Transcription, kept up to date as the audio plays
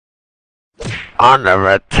on the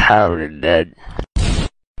retarded.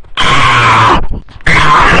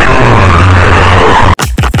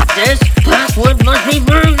 This password must be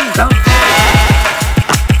burned.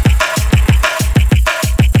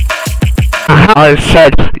 I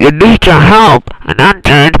said, you need your help, and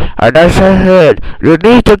answered, and I said, you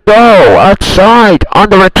need to go outside on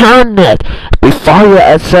the return net before you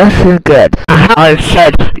access again. I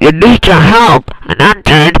said, you need your help, and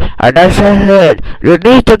answered, and I said, you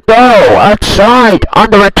need to go outside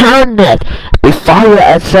on the return net before you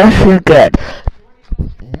access again.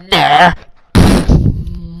 Nah.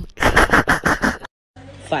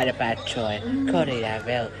 Fight a bad choice. Cody, I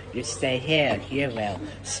will. You stay here, you will.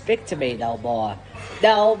 Speak to me no more.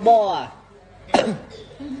 No more!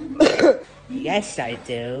 Yes, I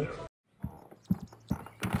do.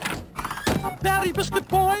 A berry biscuit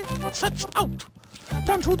boy sets out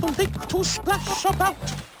down to the lake to splash about.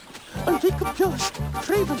 A lake of just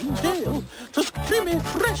craven gale, just creamy,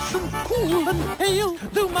 fresh and cool and pale.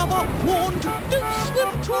 Though Mama warned, don't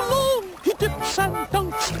swim too long. He dips and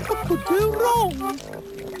dunks, what could go wrong?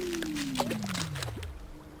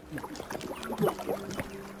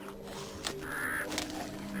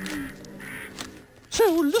 So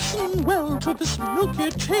listen well to this milky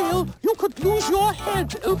tale. You could lose your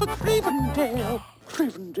head over Cravendale.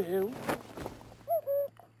 Cravendale.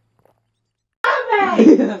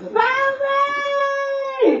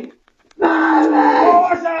 Mommy!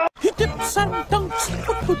 Mommy! He dips and dunks,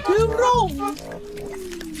 what could go wrong?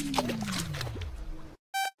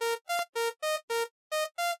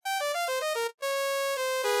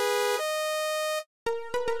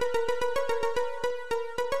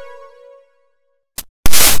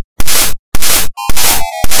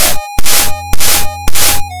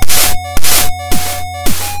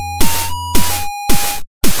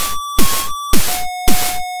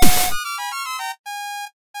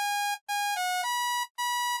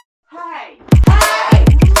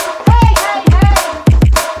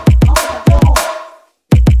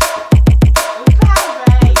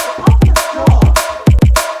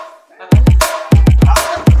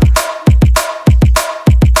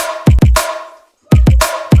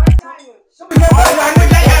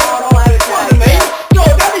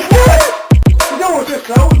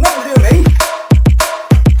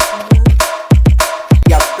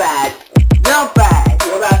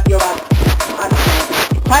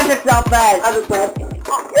 Not bad.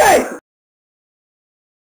 Hey!